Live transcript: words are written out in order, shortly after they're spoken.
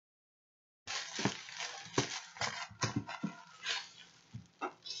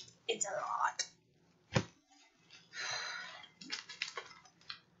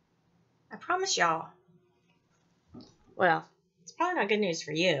promise y'all. Well, it's probably not good news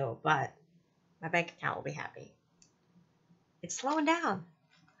for you, but my bank account will be happy. It's slowing down.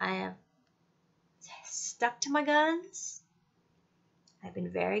 I have stuck to my guns. I've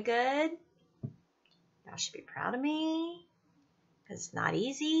been very good. Y'all should be proud of me. Because it's not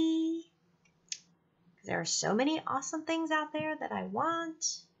easy. There are so many awesome things out there that I want,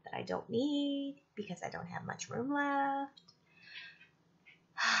 that I don't need, because I don't have much room left.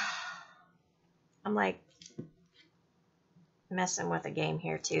 I'm like messing with a game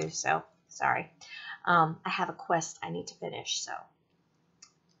here too, so sorry. I have a quest I need to finish, so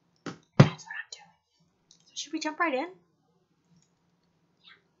that's what I'm doing. So should we jump right in? Yeah.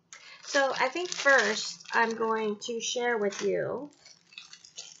 So I think first I'm going to share with you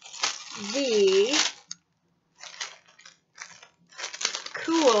the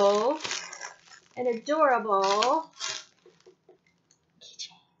cool and adorable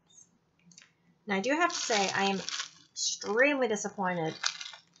keychains. Now I do have to say I am extremely disappointed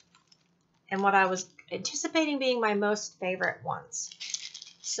in what I was anticipating being my most favorite ones.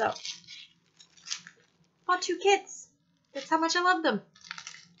 So, bought 2 kits. That's how much I love them.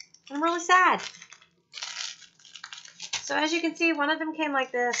 I'm really sad. So as you can see, one of them came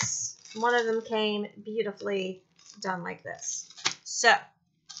like this. One of them came beautifully done like this. So,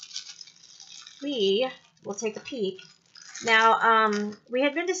 we will take a peek. Now, we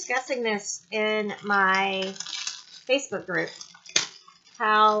had been discussing this in my Facebook group,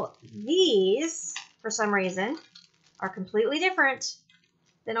 how these, for some reason, are completely different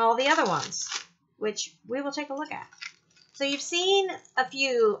than all the other ones, which we will take a look at. So you've seen a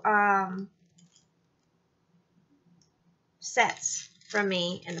few sets from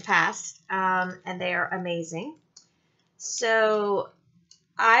me in the past, and they are amazing. So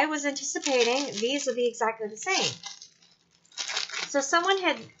I was anticipating these would be exactly the same. So someone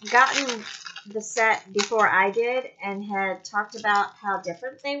had gotten the set before I did and had talked about how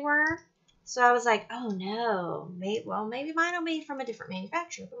different they were. So I was like, oh no, maybe mine will be from a different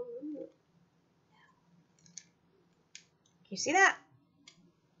manufacturer. Can you see that?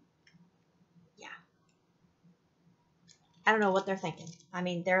 Yeah. I don't know what they're thinking. I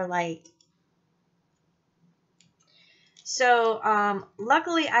mean, they're like... So,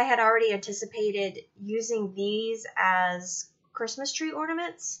 luckily I had already anticipated using these as Christmas tree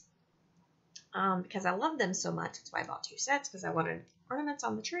ornaments. Because I love them so much. That's why I bought 2 sets, because I wanted ornaments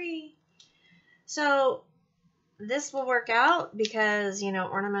on the tree. So, this will work out because, you know,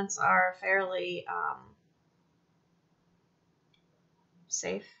 ornaments are fairly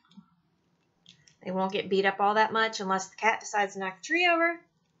safe. They won't get beat up all that much unless the cat decides to knock the tree over.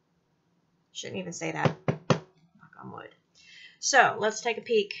 Shouldn't even say that. Knock on wood. So, let's take a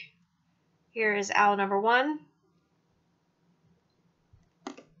peek. Here is owl number 1.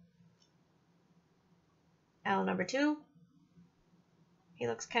 Owl number 2. He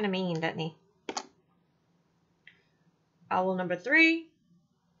looks kind of mean, doesn't he? Owl number 3.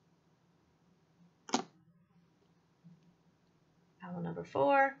 Owl number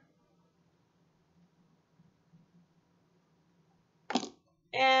 4.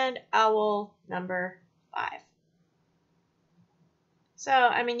 And owl number 5. So,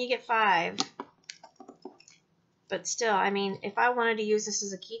 I mean, you get 5. But still, I mean, if I wanted to use this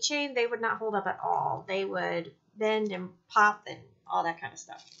as a keychain, they would not hold up at all. They would bend and pop and all that kind of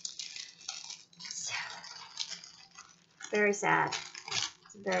stuff. So, very sad.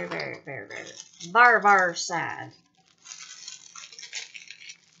 It's very, very, very, very, very sad.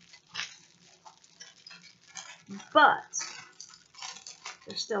 But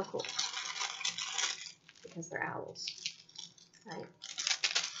they're still cool because they're owls, right?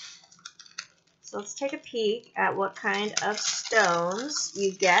 So let's take a peek at what kind of stones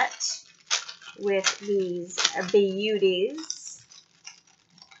you get with these beauties.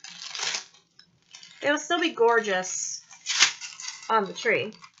 They will still be gorgeous on the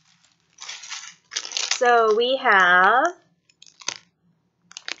tree. So we have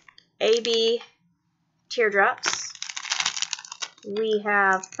AB teardrops. We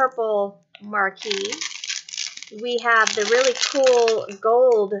have purple marquee. We have the really cool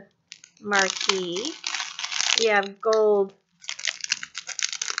gold marquee. We have gold,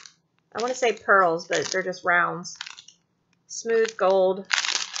 I want to say pearls, but they're just rounds. Smooth gold.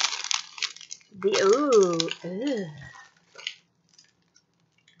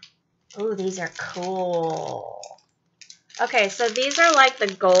 Ooh, these are cool. Okay, so these are like the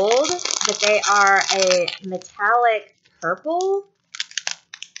gold, but they are a metallic purple.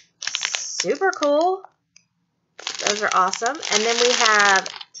 Super cool. Those are awesome. And then we have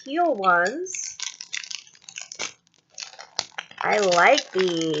teal ones. I I like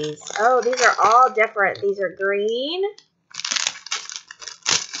these. Oh, these are all different. These are green.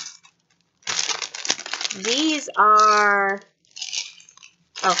 These are,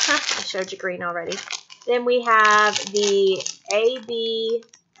 oh, I showed you green already. Then we have the AB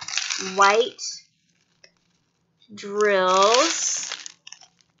white drills.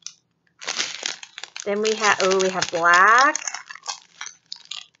 Then we have, oh, we have black.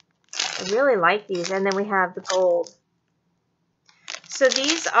 I really like these. And then we have the gold. So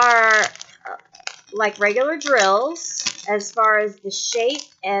these are like regular drills as far as the shape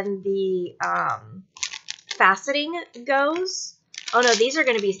and the faceting goes. Oh no, these are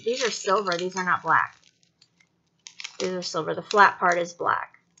silver. These are not black. These are silver. The flat part is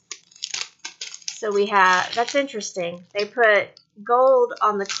black. So we have, that's interesting. They put gold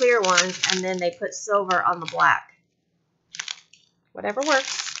on the clear ones and then they put silver on the black. Whatever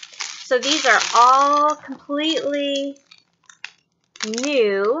works. So these are all completely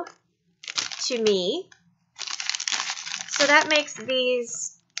new to me. So that makes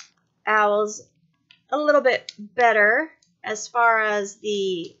these owls a little bit better as far as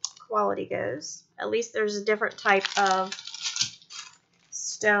the quality goes. At least there's a different type of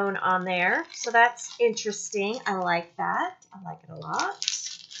stone on there. So that's interesting. I like that. I like it a lot.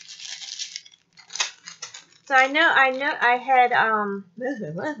 So I had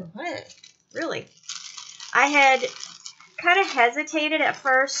really, I had kind of hesitated at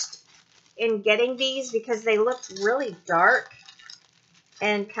first in getting these because they looked really dark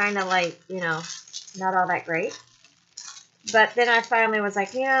and kind of like, you know, not all that great. But then I finally was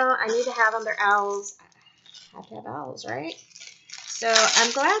like, you know, I need to have them. They're owls. I have to have owls, right? So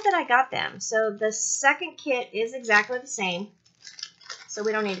I'm glad that I got them. So the second kit is exactly the same. So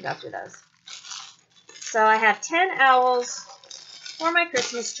we don't need to go through those. So I have 10 owls for my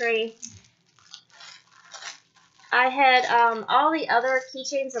Christmas tree. I had all the other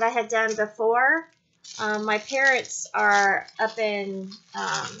keychains that I had done before. My parents are up in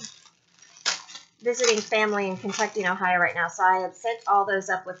visiting family in Kentucky and Ohio right now, so I had sent all those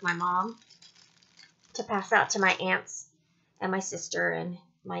up with my mom to pass out to my aunts and my sister and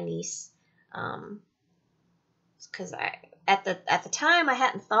my niece. Because at the time I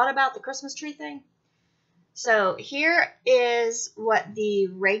hadn't thought about the Christmas tree thing. So here is what the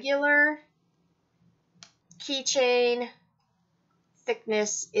regular keychain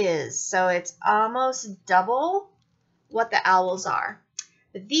thickness is. So it's almost double what the owls are.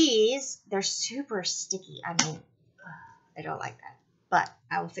 But these, they're super sticky. I mean, I don't like that. But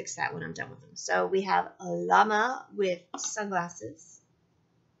I will fix that when I'm done with them. So we have a llama with sunglasses.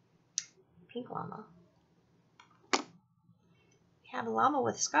 Pink llama. We have a llama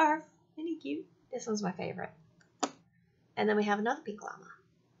with a scarf. Isn't he cute? This one's my favorite. And then we have another pink llama.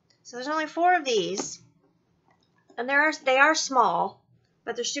 So there's only 4 of these. And they are small,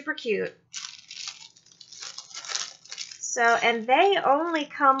 but they're super cute. So, and they only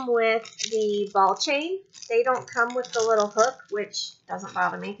come with the ball chain. They don't come with the little hook, which doesn't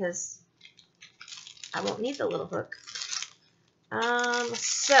bother me because I won't need the little hook.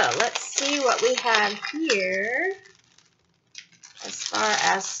 So let's see what we have here. As far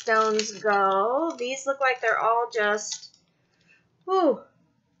as stones go, these look like they're all just, whew.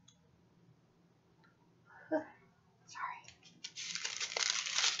 Sorry.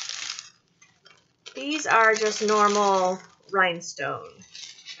 These are just normal rhinestone.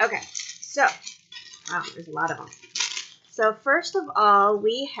 Okay, so, wow, there's a lot of them. So first of all,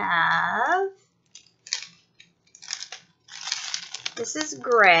 we have, this is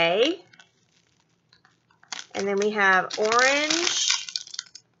gray. And then we have orange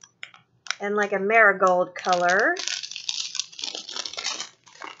and like a marigold color.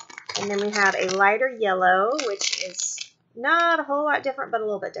 And then we have a lighter yellow, which is not a whole lot different, but a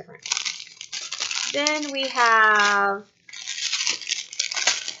little bit different. Then we have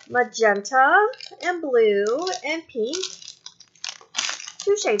magenta and blue and pink.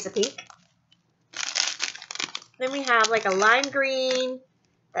 2 shades of pink. Then we have like a lime green,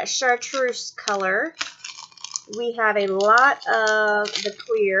 that chartreuse color. We have a lot of the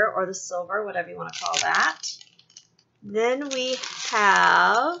clear or the silver, whatever you want to call that. Then we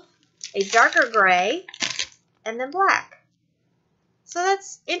have a darker gray and then black. So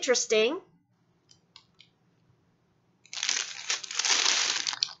that's interesting.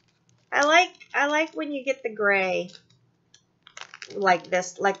 I like when you get the gray like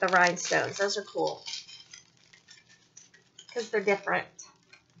this, like the rhinestones. Those are cool because they're different.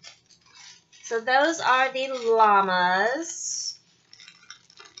 So those are the llamas.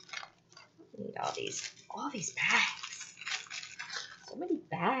 I need all these bags. So many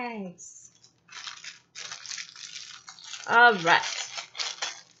bags. All right.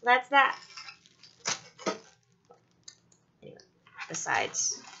 That's that. Anyway,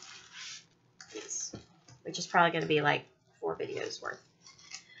 besides these, which is probably going to be like 4 videos worth.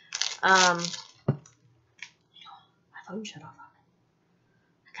 My phone shut off.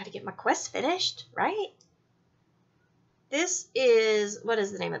 I got to get my quest finished, right? This is, what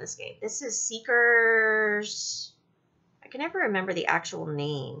is the name of this game? This is Seekers. I can never remember the actual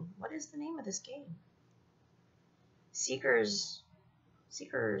name. What is the name of this game? Seekers,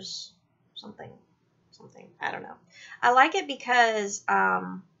 something. I don't know. I like it because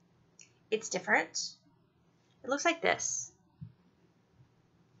it's different. It looks like this.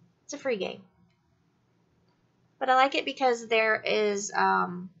 It's a free game. But I like it because there is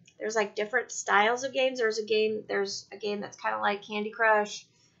there's like different styles of games. There's a game that's kind of like Candy Crush,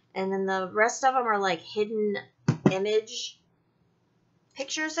 and then the rest of them are like hidden image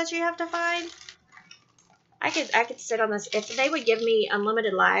pictures that you have to find. I could sit on this. If they would give me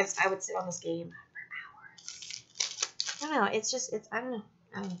unlimited lives, I would sit on this game for hours. I don't know. I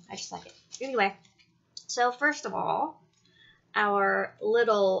don't know. I just like it. Anyway, so first of all, our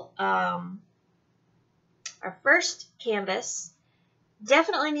little our first canvas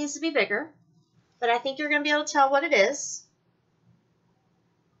definitely needs to be bigger, but I think you're going to be able to tell what it is.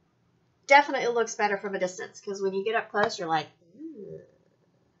 Definitely looks better from a distance, because when you get up close, you're like, ooh.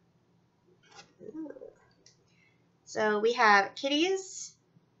 Ooh. So we have kitties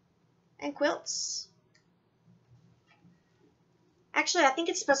and quilts. Actually, I think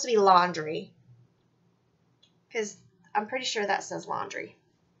it's supposed to be laundry, because I'm pretty sure that says laundry.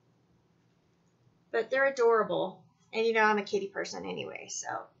 But they're adorable. And you know I'm a kitty person anyway, so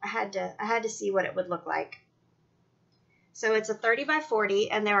I had to see what it would look like. So it's a 30 by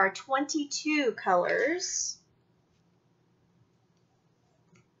 40, and there are 22 colors.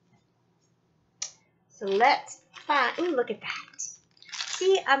 So let's find, ooh, look at that.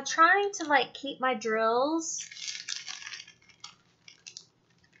 See, I'm trying to like keep my drills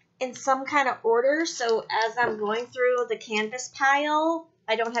in some kind of order, so as I'm going through the canvas pile,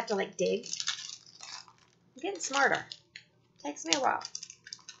 I don't have to like dig. I'm getting smarter. Takes me a while,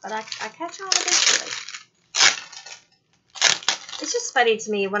 but I catch on eventually. It's just funny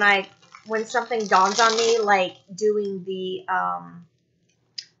to me when something dawns on me, like doing the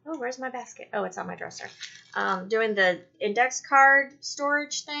oh, where's my basket? Oh, it's on my dresser. Doing the index card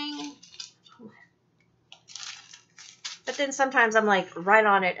storage thing. But then sometimes I'm like right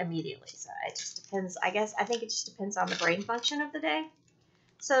on it immediately. So it just depends. I think it just depends on the brain function of the day.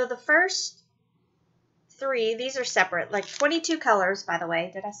 So the first 3, these are separate, like 22 colors, by the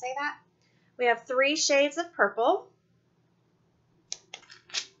way. Did I say that? We have 3 shades of purple.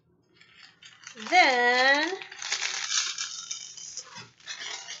 Then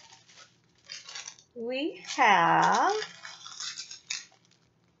we have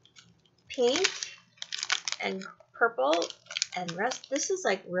pink and purple and rest. This is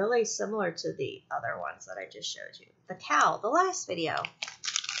like really similar to the other ones that I just showed you. The cow, the last video.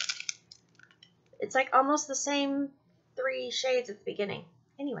 It's like almost the same 3 shades at the beginning.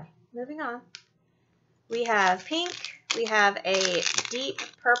 Anyway, moving on. We have pink. We have a deep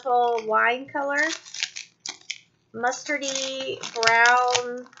purple wine color. Mustardy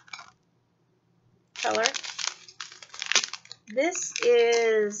brown color. This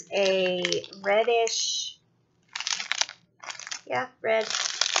is a reddish, yeah, red. I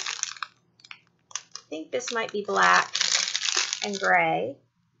think this might be black and gray.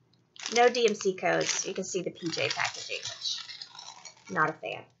 No DMC codes. You can see the PJ packaging, which I'm not a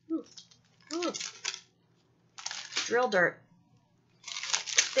fan. Ooh. Ooh. Drill dirt.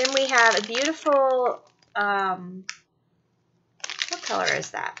 Then we have a beautiful, what color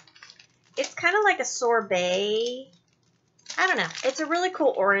is that? It's kind of like a sorbet. I don't know. It's a really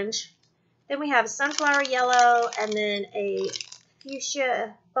cool orange. Then we have sunflower yellow and then a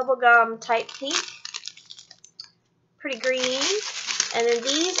fuchsia bubblegum type pink. Pretty green. And then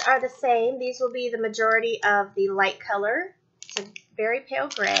these are the same. These will be the majority of the light color. It's a very pale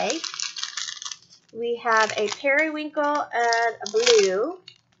gray. We have a periwinkle and a blue.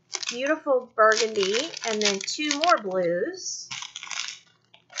 Beautiful burgundy. And then 2 more blues.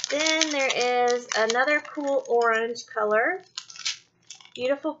 Then there is another cool orange color.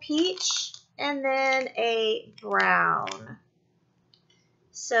 Beautiful peach. And then a brown.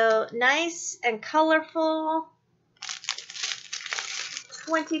 So nice and colorful.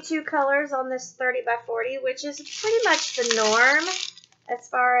 22 colors on this 30 by 40, which is pretty much the norm as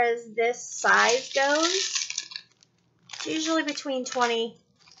far as this size goes. It's usually between 20,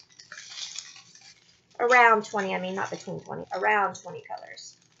 around 20, I mean not between 20, around 20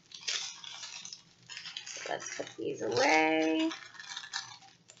 colors. So let's put these away.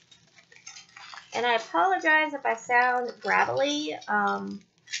 And I apologize if I sound gravelly.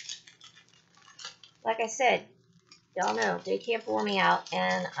 Like I said, y'all know, day camp wore me out,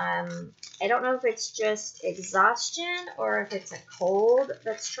 and I don't know if it's just exhaustion or if it's a cold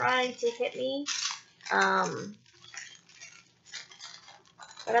that's trying to hit me. But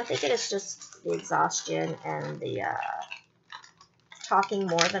I'm thinking it's just the exhaustion and the talking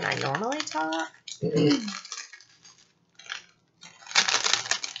more than I normally talk.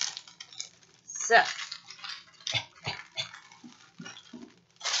 So,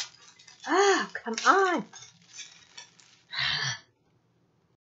 oh, come on.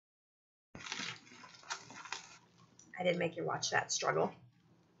 I didn't make you watch that struggle.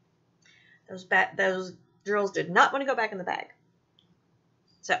 Those drills did not want to go back in the bag.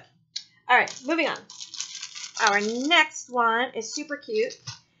 So, all right, moving on. Our next one is super cute.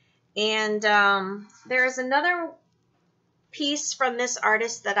 And there is another piece from this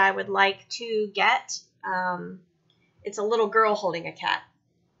artist that I would like to get. It's a little girl holding a cat.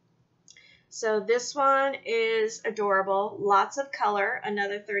 So this one is adorable. Lots of color,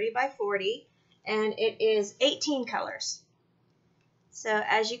 another 30 by 40. And it is 18 colors. So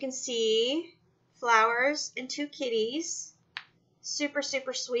as you can see, flowers and 2 kitties. Super,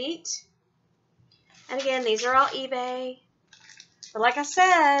 super sweet. And again, these are all eBay. But like I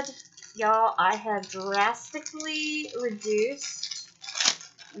said, y'all, I have drastically reduced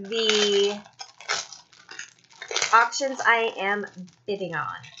the auctions I am bidding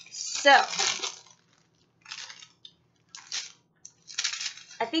on. So,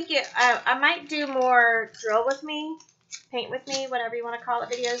 I think I might do more drill with me, paint with me, whatever you want to call it,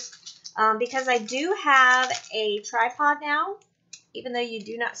 videos. Because I do have a tripod now, even though you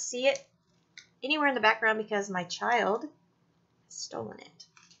do not see it anywhere in the background because my child has stolen it.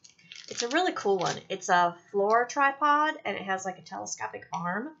 It's a really cool one. It's a floor tripod, and it has like a telescopic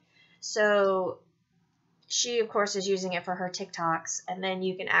arm. So she, of course, is using it for her TikToks, and then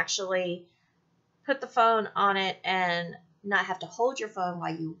you can actually put the phone on it and not have to hold your phone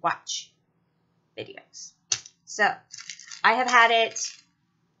while you watch videos. So I have had it.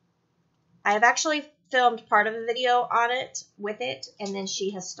 I have actually filmed part of the video on it with it, and then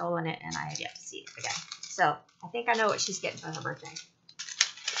she has stolen it, and I have yet to see it again. So I think I know what she's getting for her birthday.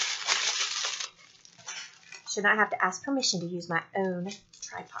 Should not have to ask permission to use my own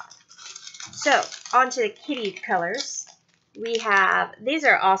tripod. So, on to the kitty colors. We have, these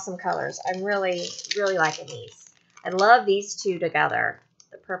are awesome colors. I'm really, really liking these. I love these two together.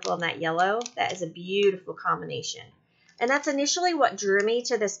 The purple and that yellow. That is a beautiful combination. And that's initially what drew me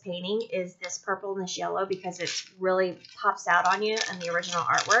to this painting, is this purple and this yellow, because it really pops out on you in the original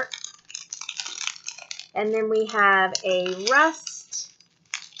artwork. And then we have a rust.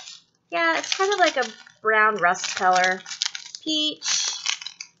 Yeah, it's kind of like a brown rust color. Peach,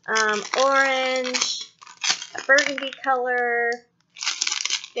 orange, a burgundy color.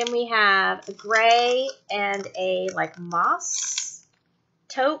 Then we have a gray and a like moss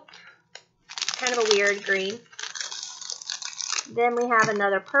taupe, kind of a weird green. Then we have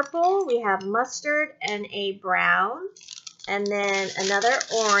another purple. We have mustard and a brown. And then another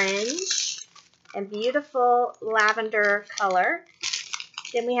orange and beautiful lavender color.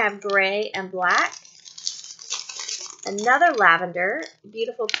 Then we have gray and black. Another lavender,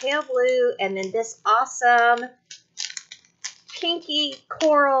 beautiful pale blue, and then this awesome pinky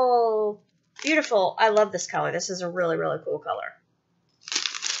coral. Beautiful. I love this color. This is a really, really cool color.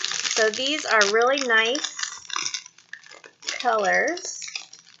 So these are really nice colors.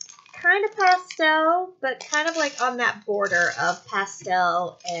 Kind of pastel, but kind of like on that border of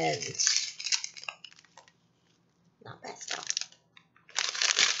pastel and not pastel.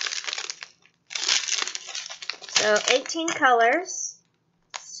 So 18 colors.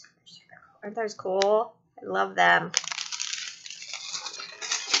 Aren't those cool? I love them.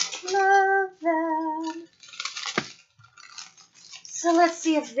 Love them. So let's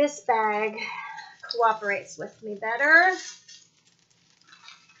see if this bag cooperates with me better.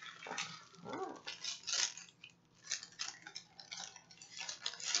 Oh.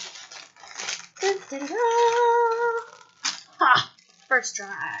 Dun, dun, dun. Ha! First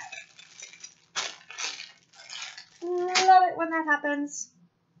try. Love it when that happens.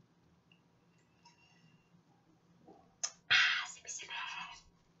 Sippy, sippy.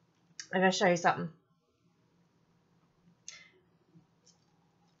 I'm going to show you something.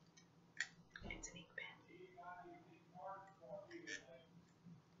 It's an ink pen.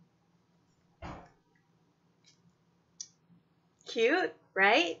 Cute,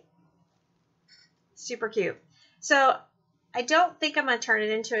 right? Super cute. So I don't think I'm going to turn it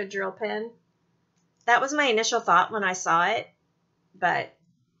into a drill pen. That was my initial thought when I saw it, but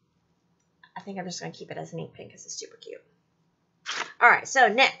I think I'm just going to keep it as an ink pen because it's super cute. All right, so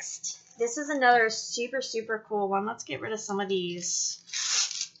next. This is another super, super cool one. Let's get rid of some of these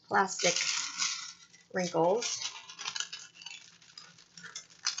plastic wrinkles.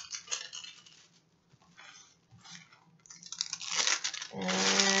 And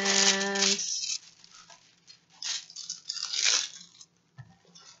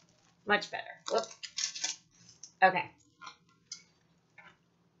much better. Whoop. Okay.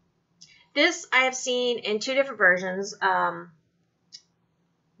 This I have seen in two different versions.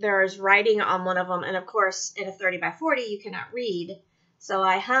 There's writing on one of them, and of course, in a 30 by 40, you cannot read. So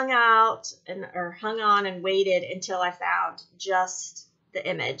I hung on and waited until I found just the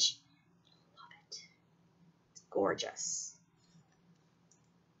image. Love it. It's gorgeous.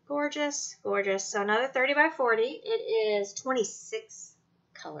 Gorgeous, gorgeous. So another 30 by 40. It is 26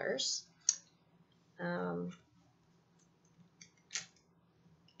 colors. Cat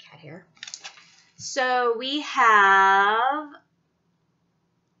hair. So we have,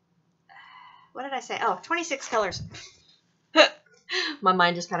 what did I say? Oh, 26 colors. My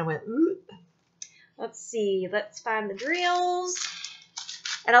mind just kind of went, ooh. Let's see. Let's find the drills.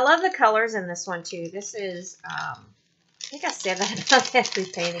 And I love the colors in this one, too. This is, I think I said that about every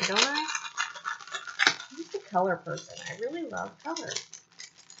painting, don't I? I'm just a color person. I really love color.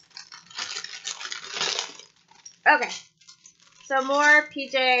 Okay. So more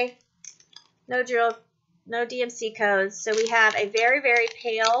PJ, no drill, no DMC codes. So we have a very, very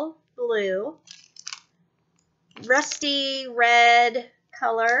pale blue, rusty red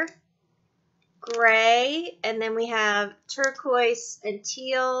color, gray, and then we have turquoise and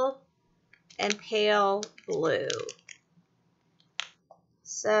teal and pale blue.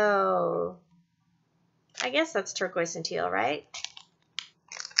 So I guess that's turquoise and teal, right?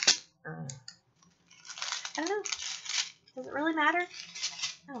 I don't know. Does it really matter?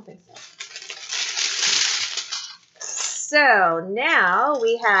 I don't think so. So now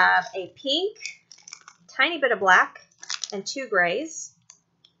we have a pink, tiny bit of black, and two grays.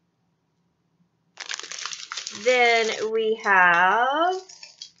 Then we have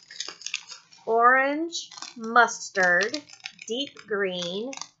orange, mustard, deep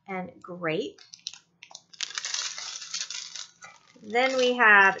green, and grape. Then we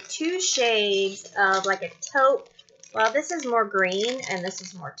have two shades of like a taupe. Well, this is more green and this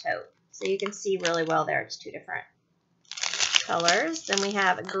is more taupe. So you can see really well there. It's two different colors. Then we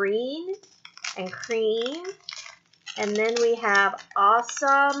have green and cream. And then we have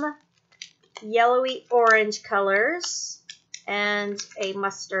awesome yellowy orange colors and a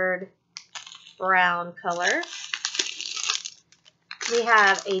mustard brown color. We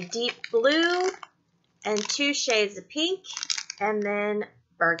have a deep blue and two shades of pink, and then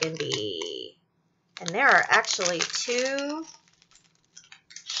burgundy. And there are actually two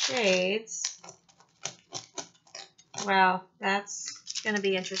shades. Wow, that's going to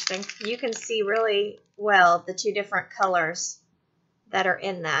be interesting. You can see really well the two different colors that are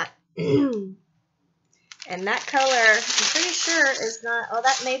in that. And that color, I'm pretty sure is not, oh,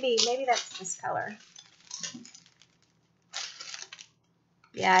 that maybe that's this color.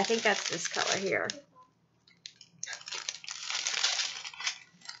 Yeah, I think that's this color here.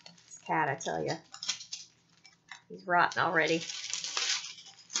 This cat, I tell you. He's rotten already.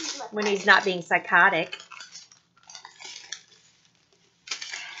 When he's not being psychotic.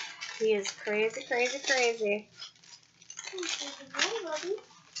 He is crazy, crazy, crazy.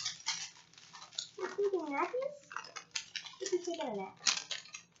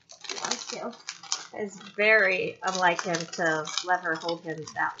 It's very unlike him to let her hold him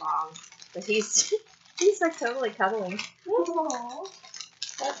that long. But he's like totally cuddling. Oh,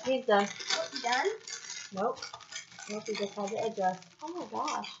 he's done. Oh, you done? Nope. Nope, he just had to adjust. Oh my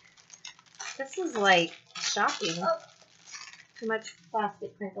gosh. This is like shocking. Oh. Too much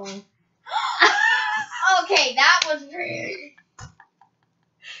plastic crinkling. Okay, that was rude.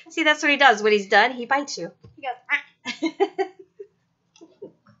 See, that's what he does. When he's done, he bites you. He goes, ah.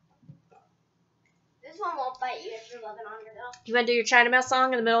 This one won't bite you if you're loving on your milk. You want to do your China Mail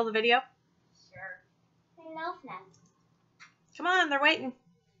song in the middle of the video? Sure. I love that. Come on, they're waiting.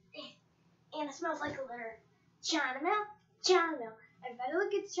 And it smells like a litter. China Mail, China Mail. I better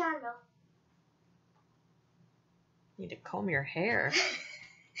look at China Mail. You need to comb your hair.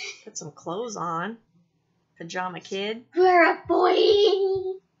 Put some clothes on. Pajama kid. You're a boy.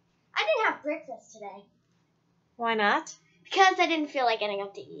 I didn't have breakfast today. Why not? Because I didn't feel like getting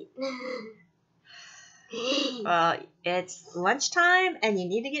up to eat. Well, it's lunchtime and you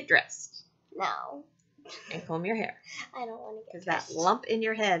need to get dressed. No. And comb your hair. I don't want to get Because dressed. that lump in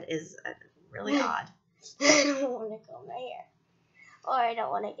your head is really odd. I don't want to comb my hair. Or I don't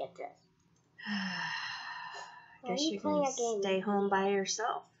want to get dressed. Guess you're going to stay home by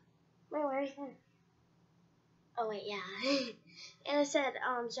yourself. Wait, where's that? Oh, wait, yeah. And it said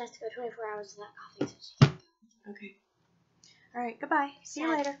she has to go 24 hours without coughing. So Okay. All right, goodbye. See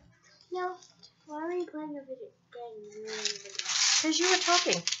you later. no, why are you playing a video game? Because you were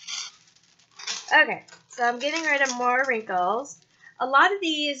talking. Okay, so I'm getting rid of more wrinkles. A lot of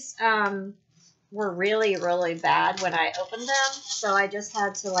these were really, really bad when I opened them, so I just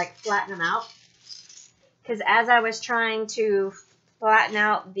had to like flatten them out. Because as I was trying to flatten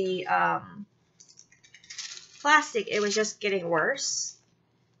out the plastic, it was just getting worse.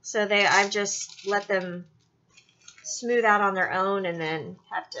 So I've just let them smooth out on their own and then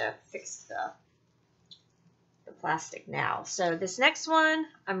have to fix the plastic now. So this next one,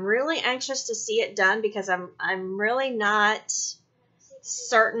 I'm really anxious to see it done because I'm really not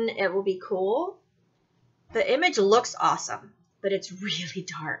certain it will be cool. The image looks awesome, but it's really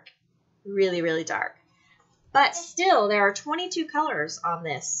dark. Really, really dark. But still, there are 22 colors on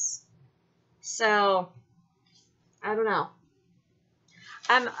this. So, I don't know.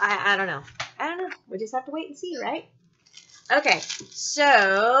 I don't know. I don't know. We just have to wait and see, right? Okay,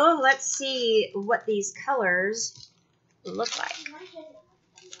 so let's see what these colors look like.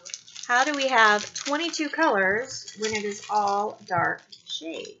 How do we have 22 colors when it is all dark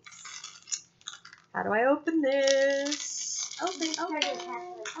shades? How do I open this? Open, open,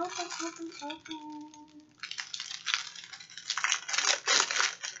 open, open, open.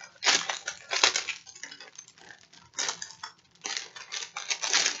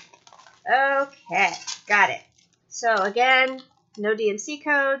 Okay, got it. So again, no DMC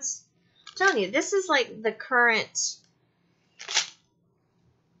codes. I'm telling you, this is like the current.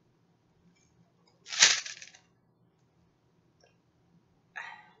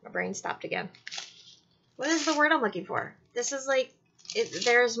 My brain stopped again. What is the word I'm looking for? This is like,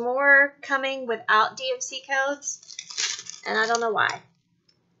 there's more coming without DMC codes, and I don't know why.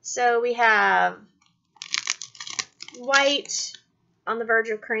 So we have white on the verge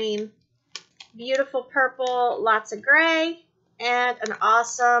of cream, beautiful purple, lots of gray, and an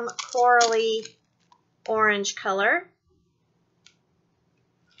awesome corally orange color.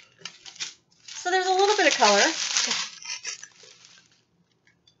 So there's a little bit of color.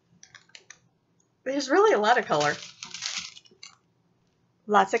 There's really a lot of color.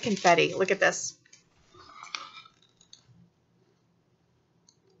 Lots of confetti. Look at this.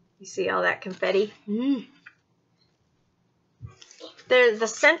 You see all that confetti? The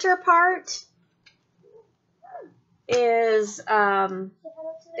center part is,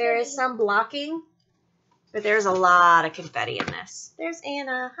 there is some blocking, but there's a lot of confetti in this. There's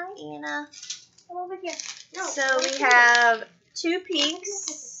Anna. Hi, Anna. Come over here. No, so we have 2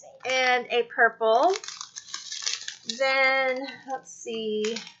 pinks and a purple. Then, let's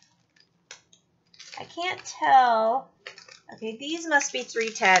see. I can't tell. Okay, these must be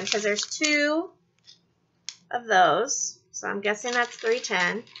 310 because there's 2 of those. So I'm guessing that's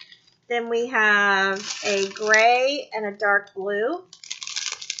 310. Then we have a gray and a dark blue.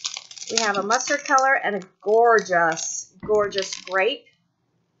 We have a mustard color and a gorgeous, gorgeous grape.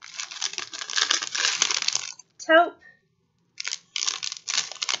 Taupe.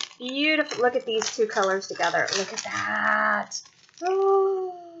 Beautiful. Look at these 2 colors together. Look at that.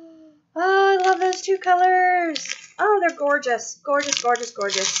 Oh, I love those 2 colors. Oh, they're gorgeous. Gorgeous, gorgeous,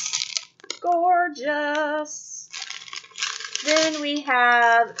 gorgeous. Gorgeous. Then we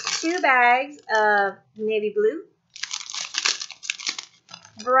have 2 bags of navy blue,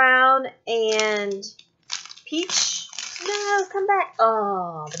 brown, and peach. No, come back.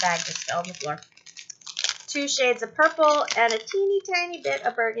 Oh, the bag just fell on the floor. 2 shades of purple and a teeny tiny bit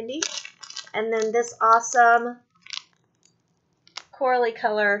of burgundy. And then this awesome corally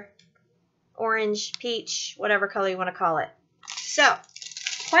color, orange, peach, whatever color you want to call it. So,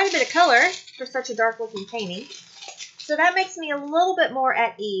 quite a bit of color for such a dark looking painting. So that makes me a little bit more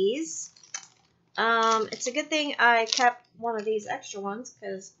at ease. It's a good thing I kept one of these extra ones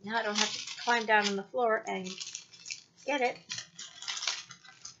because now I don't have to climb down on the floor and get it.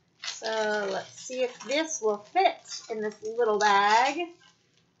 So let's see if this will fit in this little bag.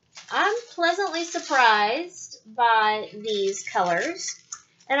 I'm pleasantly surprised by these colors.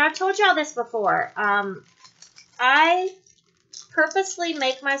 And I've told y'all this before. I purposely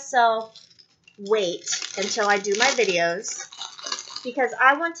make myself wait until I do my videos because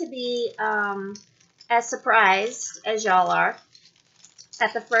I want to be as surprised as y'all are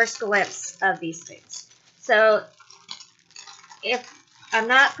at the first glimpse of these things. So if I'm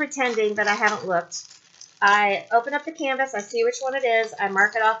not pretending that I haven't looked, I open up the canvas, I see which one it is, I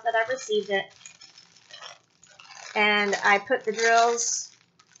mark it off that I've received it, and I put the drills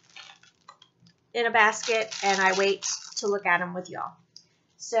in a basket, and I wait to look at them with y'all.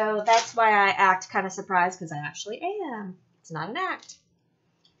 So that's why I act kind of surprised, because I actually am. It's not an act.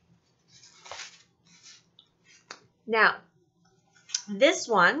 Now, this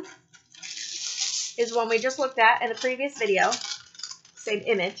one is one we just looked at in the previous video, same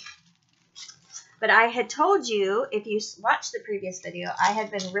image. But I had told you, if you watched the previous video, I had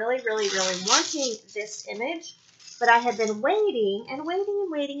been really, really, really wanting this image, but I had been waiting and waiting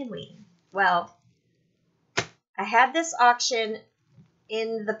and waiting and waiting. Well, I had this auction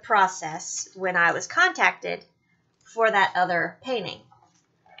in the process when I was contacted for that other painting,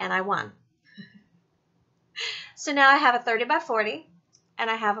 and I won. So now I have a 30 by 40, and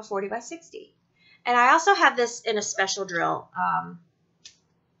I have a 40 by 60. And I also have this in a special drill, I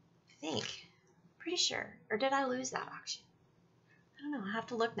think. Pretty sure. Or did I lose that auction? I don't know. I have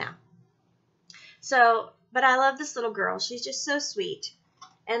to look now. So, but I love this little girl. She's just so sweet.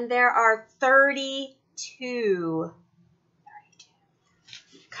 And there are 32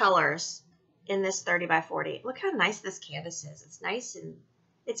 colors in this 30 by 40. Look how nice this canvas is. It's nice and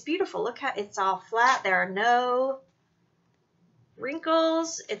it's beautiful. Look how it's all flat. There are no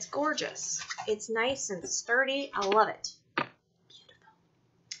wrinkles. It's gorgeous. It's nice and sturdy. I love it.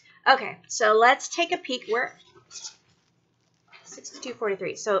 Okay, so let's take a peek. We're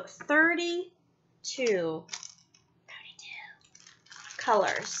 62.43. So 32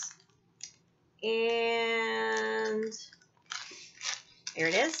 colors. And here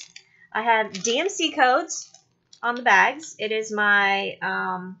it is. I have DMC codes on the bags. It is my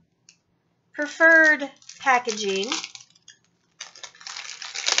preferred packaging.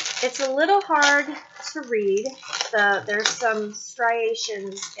 It's a little hard to read. There's some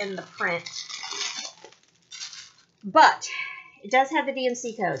striations in the print. But it does have the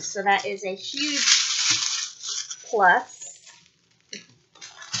DMC codes, so that is a huge plus.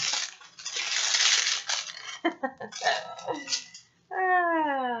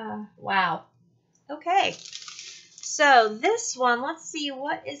 Wow. Okay. So this one, let's see,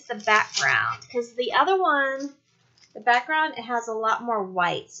 what is the background? Because the other one, the background, it has a lot more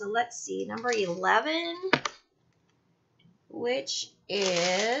white. So let's see, number 11, which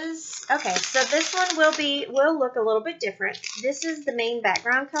is, okay, so this one will look a little bit different. This is the main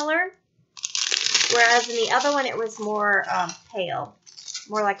background color, whereas in the other one it was more pale,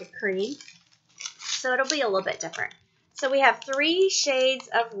 more like a cream. So it'll be a little bit different. So we have 3 shades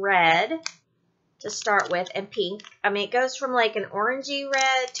of red to start with, and pink. I mean, it goes from like an orangey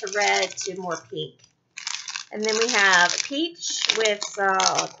red to more pink. And then we have peach with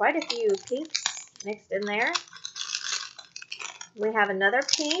quite a few pinks mixed in there. We have another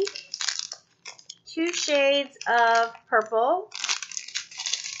pink, 2 shades of purple,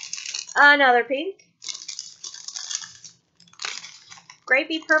 another pink,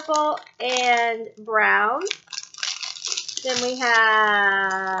 grapey purple, and brown. Then we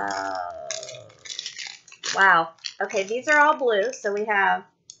have, wow, okay, these are all blue, so we have,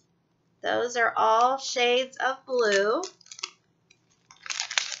 those are all shades of blue.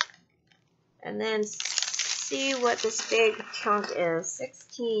 And then see what this big chunk is.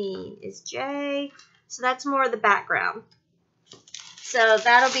 16 is J, so that's more of the background. So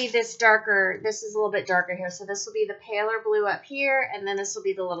that'll be this darker, this is a little bit darker here, so this will be the paler blue up here, and then this will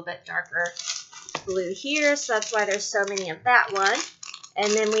be the little bit darker blue here, so that's why there's so many of that one.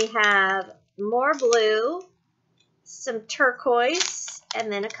 And then we have more blue, some turquoise,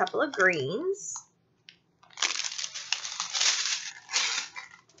 and then a couple of greens.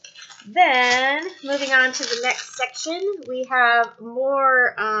 Then, moving on to the next section, we have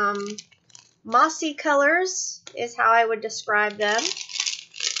more mossy colors, is how I would describe them.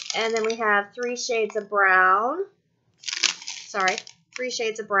 And then we have 3 shades of brown. Sorry, 3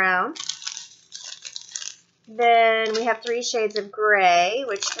 shades of brown. Then we have 3 shades of gray,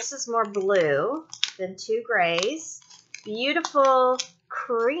 which this is more blue than 2 grays. Beautiful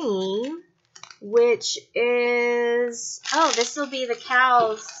cream, which is, oh, this will be the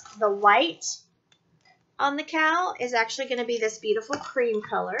cow's, the white on the cow is actually going to be this beautiful cream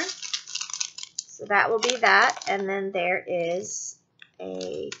color. So that will be that. And then there is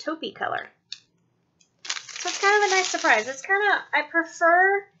a taupey color. So it's kind of a nice surprise. It's kind of, I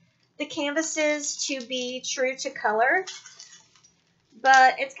prefer the canvases to be true to color,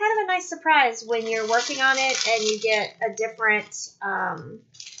 but it's kind of a nice surprise when you're working on it and you get a different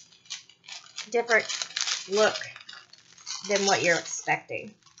look than what you're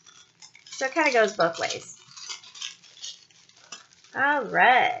expecting. So it kind of goes both ways. All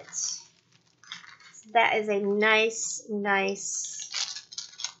right. That is a nice, nice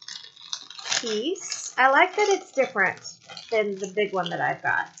piece. I like that it's different than the big one that I've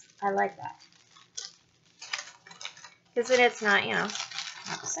got. I like that. Because then it's not, you know,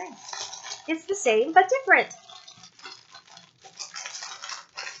 not the same. It's the same, but different.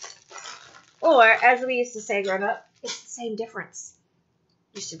 Or, as we used to say growing up, it's the same difference.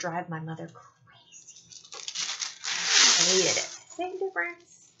 Used to drive my mother crazy. I hated it. Same difference.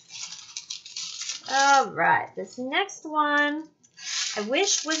 Alright, this next one, I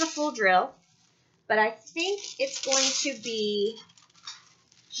wish was a full drill, but I think it's going to be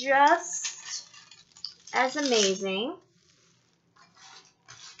just as amazing.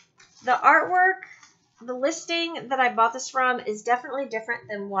 The artwork, the listing that I bought this from is definitely different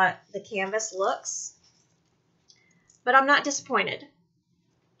than what the canvas looks, but I'm not disappointed.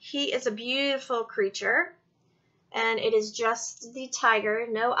 He is a beautiful creature, and it is just the tiger,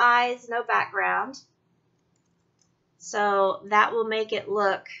 no eyes, no background. So that will make it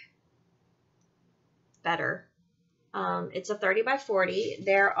look better. It's a 30 by 40.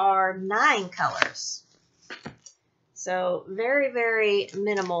 There are 9 colors. So very, very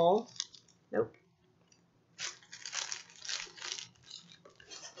minimal. Nope.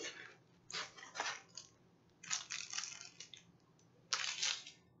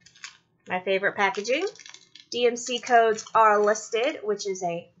 My favorite packaging. DMC codes are listed, which is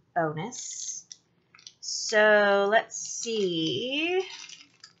a bonus. So let's see.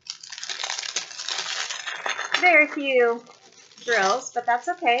 Very few drills, but that's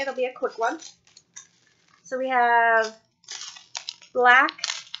okay. It'll be a quick one. So we have black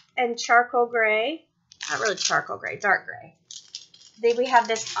and charcoal gray. Not really charcoal gray, dark gray. Then we have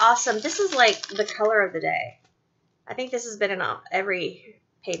this awesome, this is like the color of the day. I think this has been in every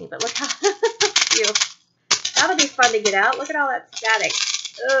painting, but look how cute. That'll be fun to get out. Look at all that static.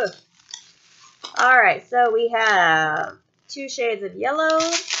 Ugh. Alright, so we have 2 shades of yellow,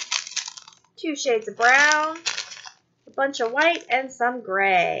 2 shades of brown, a bunch of white, and some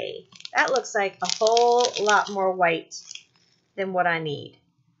gray. That looks like a whole lot more white than what I need.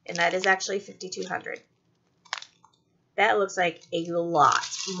 And that is actually 5,200. That looks like a lot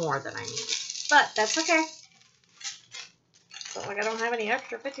more than I need. But that's okay. It's not like I don't have any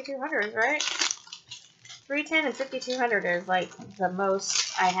extra 5,200s, right? 310 and 5,200 is like the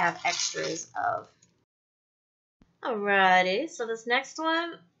most I have extras of. Alrighty, so this next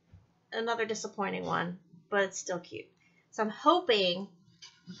one, another disappointing one, but it's still cute. So I'm hoping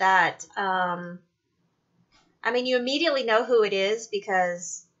that, I mean, you immediately know who it is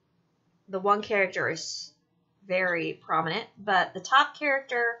because the one character is very prominent, but the top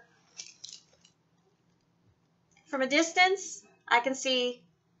character, from a distance, I can see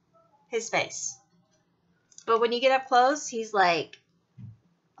his face. But when you get up close, he's like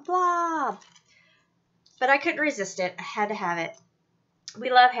a blob. But I couldn't resist it. I had to have it.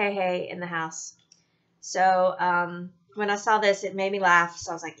 We love Hey Hey in the house. So when I saw this, it made me laugh. So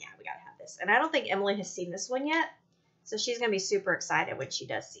I was like, yeah, we got to have this. And I don't think Emily has seen this one yet. So she's going to be super excited when she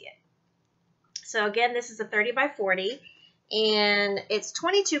does see it. So again, this is a 30 by 40. And it's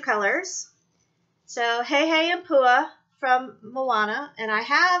 22 colors. So Hey Hey and Pua from Moana. And I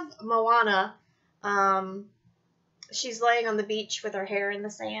have Moana. She's laying on the beach with her hair in the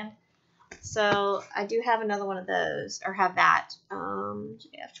sand. So I do have another one of those, or have that.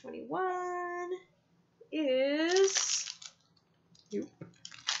 GF21 is,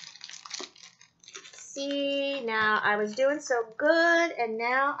 see, now I was doing so good, and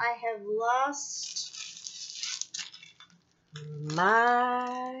now I have lost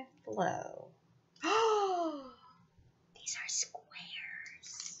my flow. These are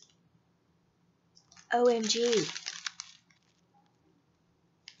squares. OMG.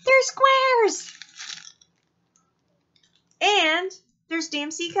 They're squares! And there's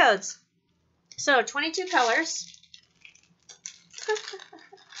DMC codes. So 22 colors.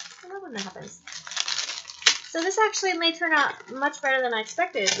 I love when that happens. So this actually may turn out much better than I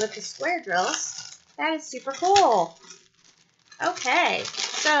expected with the square drills. That is super cool. Okay,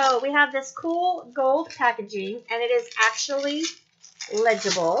 so we have this cool gold packaging, and it is actually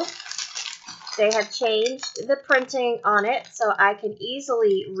legible. They have changed the printing on it, so I can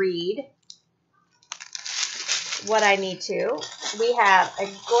easily read what I need to. We have a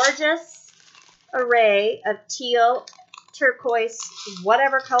gorgeous array of teal, turquoise,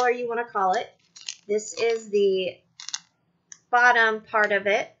 whatever color you want to call it. This is the bottom part of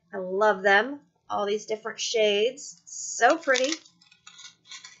it. I love them. All these different shades. So pretty.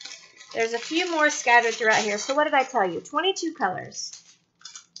 There's a few more scattered throughout here. So what did I tell you? 22 colors.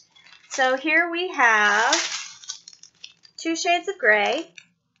 So here we have 2 shades of gray,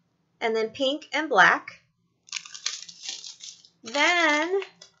 and then pink and black. Then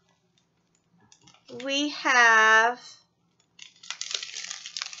we have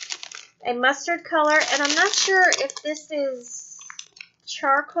a mustard color, and I'm not sure if this is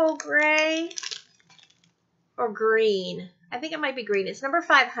charcoal gray or green. I think it might be green. It's number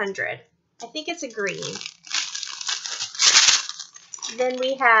 500. I think it's a green. Then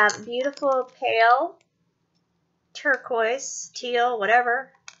we have beautiful pale turquoise, teal,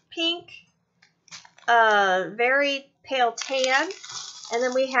 whatever, pink, very pale tan, and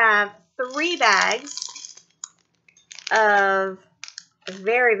then we have 3 bags of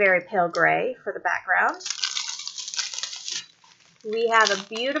very, very pale gray for the background. We have a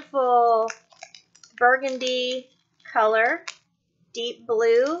beautiful burgundy color, deep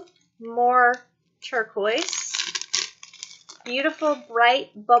blue, more turquoise, beautiful bright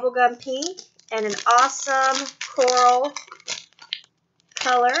bubblegum pink, and an awesome coral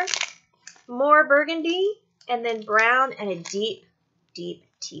color, more burgundy, and then brown and a deep, deep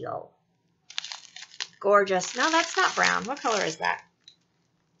teal. Gorgeous. No, that's not brown. What color is that?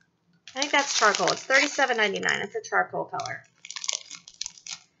 I think that's charcoal. It's $37.99. It's a charcoal color.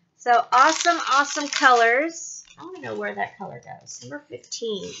 So awesome, awesome colors. I want to know where that color goes. Number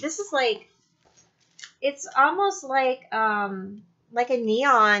 15. This is like, it's almost like a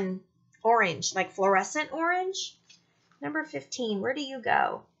neon orange, like fluorescent orange. Number 15. Where do you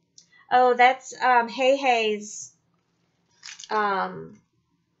go? Oh, that's Hey Hey's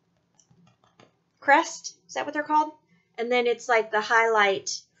crest. Is that what they're called? And then it's like the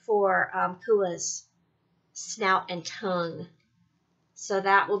highlight for Pua's snout and tongue. So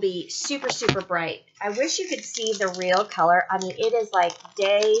that will be super, super bright. I wish you could see the real color. I mean, it is like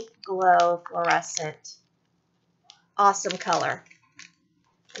day glow fluorescent. Awesome color.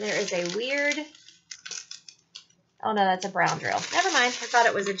 And there is a weird, oh no, that's a brown drill. Never mind. I thought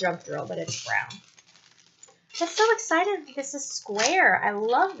it was a jump drill, but it's brown. I'm so excited that this is square. I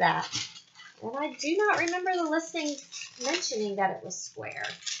love that. And I do not remember the listing mentioning that it was square.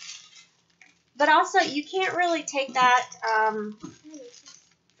 But also, you can't really take that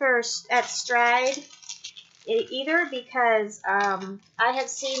first at stride either, because I have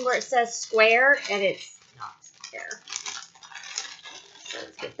seen where it says square and it's not square. So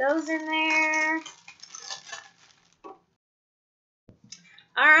let's get those in there.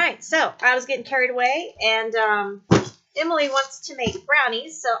 All right, so I was getting carried away, and Emily wants to make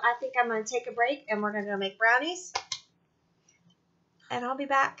brownies, so I think I'm going to take a break and we're going to go make brownies. And I'll be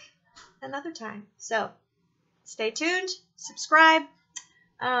back another time. So stay tuned, subscribe,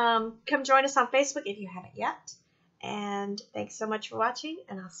 come join us on Facebook if you haven't yet. And thanks so much for watching,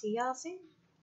 and I'll see y'all soon.